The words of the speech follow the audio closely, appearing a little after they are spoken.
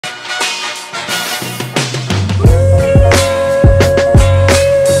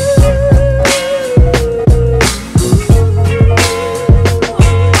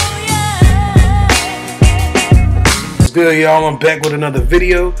good, y'all? I'm back with another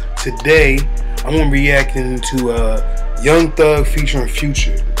video. Today, I'm gonna be reacting to Young Thug featuring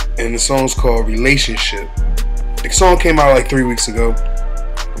Future, and the song's called Relationship. The song came out like 3 weeks ago,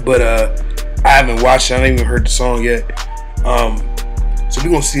 but I haven't watched it. I haven't even heard the song yet. So we're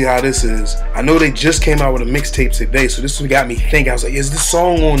gonna see how this is. I know they just came out with a mixtape today, so this got me thinking. I was like, is this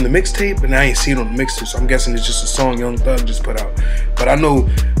song on the mixtape? And I ain't seen it on the mixtape, so I'm guessing it's just a song Young Thug just put out. But I know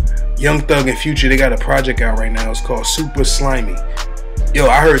Young Thug and Future, they got a project out right now. It's called Super Slimy. Yo,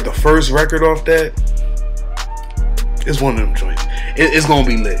 I heard the first record off that. It's one of them joints. It's gonna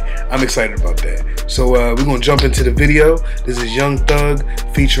be lit. I'm excited about that. So we're gonna jump into the video. This is Young Thug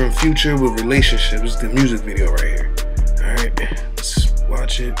featuring Future with Relationship. This is the music video right here. Alright, let's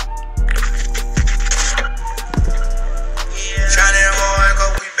watch it.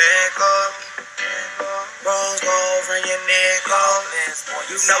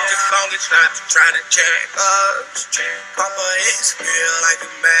 You know the song is not trying to check us. Papa is real like a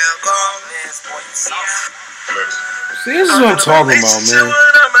Malcolm. See, this is what I'm talking about, man.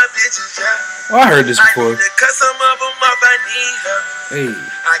 Oh, I heard this before. Hey.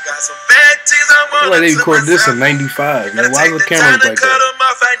 I got some bad things I want. Like they recorded this in '95, man. Why the camera look like that?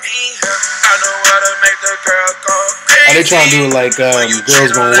 Are they trying to do it like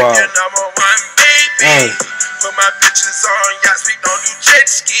Girls Gone Wild? Put my bitches on yachts, we don't do jet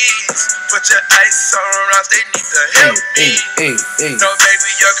skis. Put your ice on rocks, they need to help me. No, baby,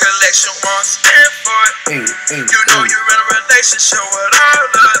 your collection won't stand for it. You know you're in a relationship with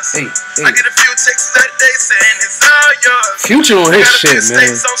all of us. I get a few texts that day saying it's all yours. Future on his shit,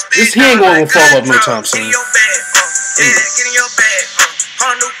 man. This he ain't gonna fall up no time soon. Get in your bag, get in your bag.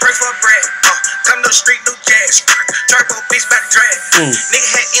 New perks for bread. Come to the street, new gas. Turbo bitch back drag. Nigga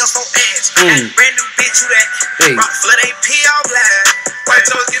had M's for ass. Brand new bitch, who that? Rock flood AP all black. White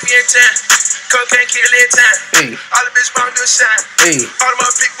toes give me a chance. Cocaine kill it time. All the bitch want to shine. All my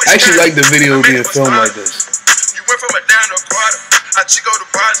big I actually like the video being filmed like this. You went from a down to a quarter. I Chico to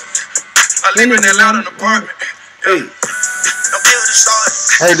Boston. I live in Atlanta in an apartment. I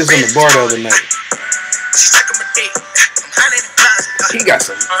heard this on the bar the other night. He got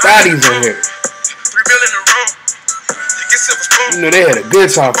some bodies on here. You know, they had a good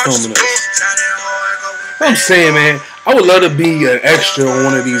time filming this. I'm saying, man, I would love to be an extra on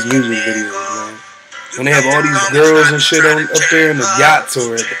one of these music videos, man. When they have all these girls and shit up there in the yachts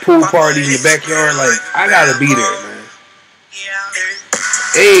or at the pool parties in the backyard, like, I gotta be there, man.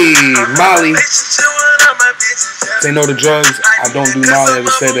 Hey, Molly. They know the drugs. I don't do Molly. I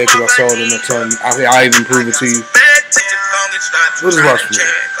ever said that because I saw it in the tongue. I even prove it to you. What is watch for me?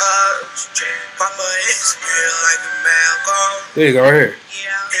 There you go, right here.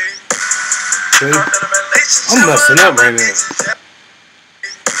 See? I'm messing up right now.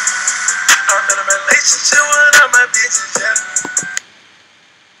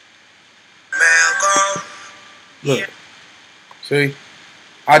 Look. See?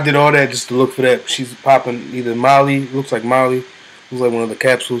 I did all that just to look for that. She's popping either Molly, looks like Molly, looks like one of the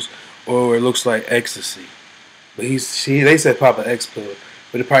capsules, or it looks like ecstasy. But they said pop an X pill,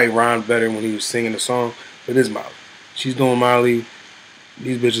 but it probably rhymed better when he was singing the song. But it's Molly. She's doing Molly.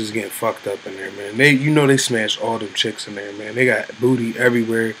 These bitches getting fucked up in there, man. You know they smashed all them chicks in there, man. They got booty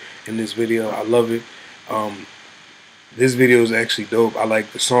everywhere in this video. I love it. This video is actually dope. I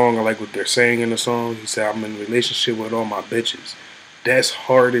like the song. I like what they're saying in the song. He said, I'm in a relationship with all my bitches. That's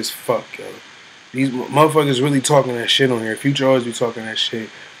hard as fuck, yo. These motherfuckers really talking that shit on here. Future always be talking that shit.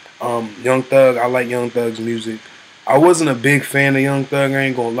 Young Thug, I like Young Thug's music. I wasn't a big fan of Young Thug, I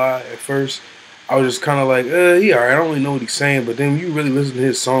ain't gonna lie. At first, I was just kind of like, he alright, I don't really know what he's saying. But then when you really listen to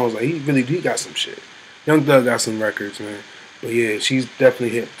his songs, like, he got some shit. Young Thug got some records, man. But yeah, she's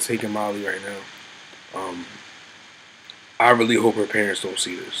definitely taking Molly right now. I really hope her parents don't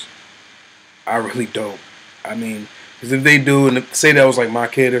see this. I really don't. I mean, because if they do, and say that was like my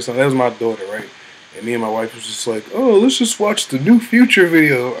kid or something, that was my daughter, right? And me and my wife was just like, oh, let's just watch the new Future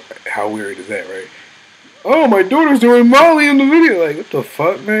video. How weird is that, right? Oh, my daughter's doing Molly in the video. Like, what the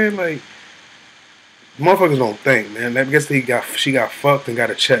fuck, man? Like, motherfuckers don't think, man. I guess she got fucked and got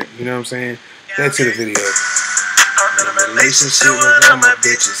a check. You know what I'm saying? That's to the video. Relationship with all my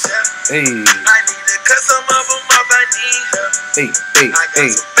bitches. Hey. They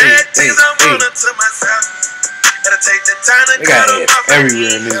got ass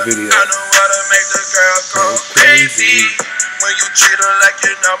everywhere in this video. I know how to make the girl go crazy. When you treat her like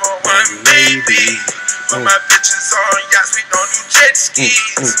your number one baby. Put my bitches on yachts, we don't do jet skis.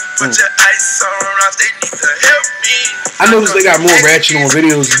 Put your ice on rocks, they need to help me. I noticed they got more ratchet on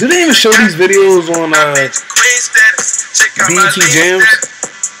videos. Do they even show these videos on BET Jams?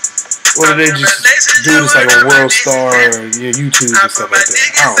 Or do they just do this like a World Star or YouTube and stuff like that?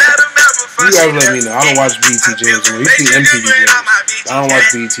 I don't know. You guys let me know. I don't watch BET Jams anymore. You see MTV Jams. I don't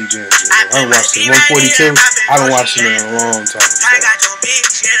watch BET Jams anymore. I don't watch it. 142, I haven't watched it in a long time. So.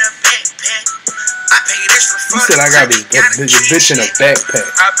 You said I got this bitch in a backpack.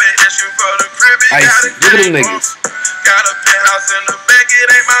 Icy. Look at them niggas.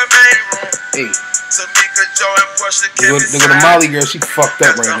 Hey. Look at the Molly girl. She fucked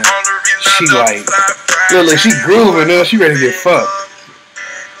up right now. She like, look, she grooving now. She ready to get fucked.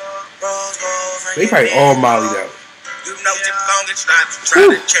 They probably all Molly'd out.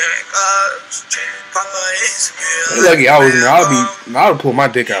 They lucky I was in there. I'll pull my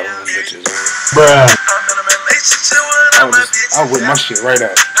dick out on them bitches. Bruh. I'll whip my shit right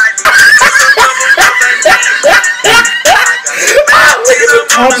out.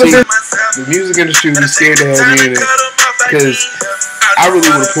 The music industry would be scared to have me in it because I really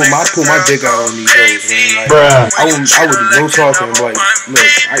would have pulled my dick out on these hoes, man. Like, I would do no talking. Like, look,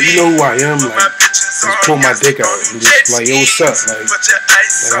 you know who I am. Like, just pull my dick out and just like, yo, what's up?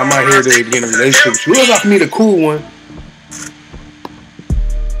 Like I'm not here to get in a relationship with you. Unless I meet a cool one.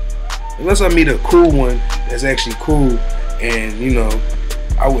 Unless I meet a cool one that's actually cool, and you know,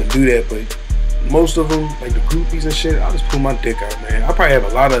 I wouldn't do that. But most of them, like the groupies and shit, I'll just pull my dick out, man. I probably have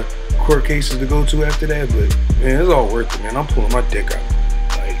a lot of court cases to go to after that, but man, it's all worth it, man. I'm pulling my dick out.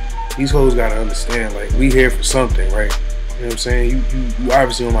 Like, these hoes gotta understand, like, we here for something, right? You know what I'm saying? You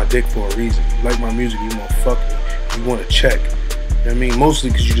obviously on my dick for a reason. You like my music, you wanna fuck me, you wanna check. You know what I mean? Mostly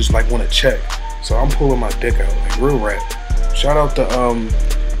because you just like wanna check. So I'm pulling my dick out, like real rap. Shout out to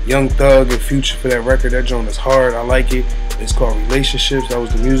Young Thug and Future for that record. That joint is hard. I like it. It's called Relationships. That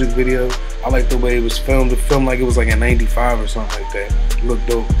was the music video. I like the way it was filmed. It filmed like it was like in '95 or something like that. It looked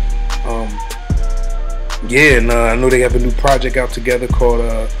dope. Yeah, and I know they have a new project out together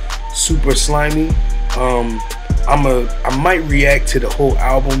called Super Slimy. I might react to the whole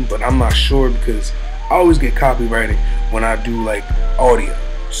album, but I'm not sure because I always get copyrighted when I do like audio.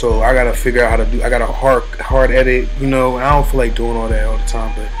 So I gotta figure out how to do. I got a hard edit, you know. I don't feel like doing all that all the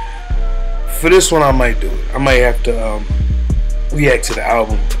time, but for this one, I might do it. I might have to react to the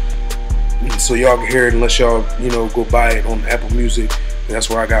album so y'all can hear it, unless y'all, you know, go buy it on Apple Music. That's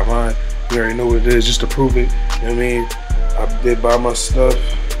where I got mine. You already know what it is, just to prove it. You know what I mean? I did buy my stuff.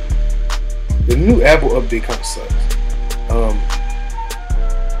 The new Apple update kind of sucks.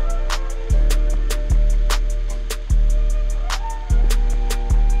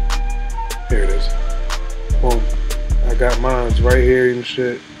 Here it is. Boom. I got mine right here and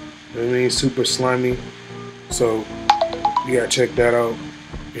shit. You know what I mean? Super Slimy. So you gotta check that out.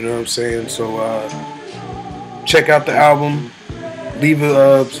 You know what I'm saying? So check out the album. Leave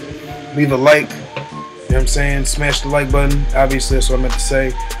a like. You know what I'm saying? Smash the like button. Obviously, that's what I meant to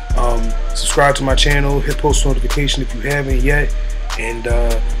say. Subscribe to my channel. Hit post notification if you haven't yet. And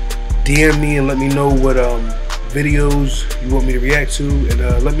DM me and let me know what videos you want me to react to.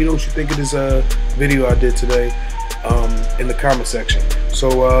 And let me know what you think of this video I did today in the comment section.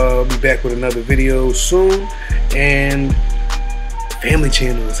 So I'll be back with another video soon. And Family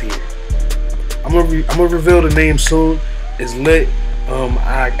Channel is here. I'm gonna reveal the name soon. It's lit.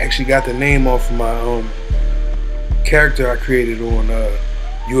 I actually got the name off of my character I created on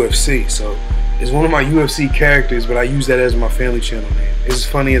UFC. So it's one of my UFC characters, but I use that as my Family Channel name. It's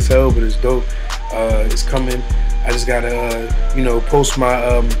funny as hell, but it's dope. It's coming. I just gotta you know, post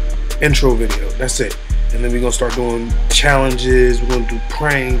my intro video. That's it. And then we're gonna start doing challenges. We're gonna do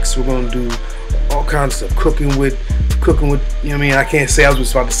pranks. We're gonna do all kinds of stuff. Cooking with, you know what I mean? I can't say, I was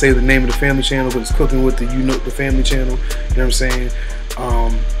just about to say the name of the Family Channel, but it's Cooking with the the Family Channel. You know what I'm saying?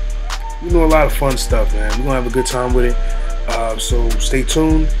 We do a lot of fun stuff, man. We're gonna have a good time with it. So stay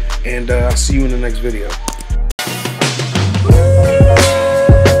tuned, and I'll see you in the next video.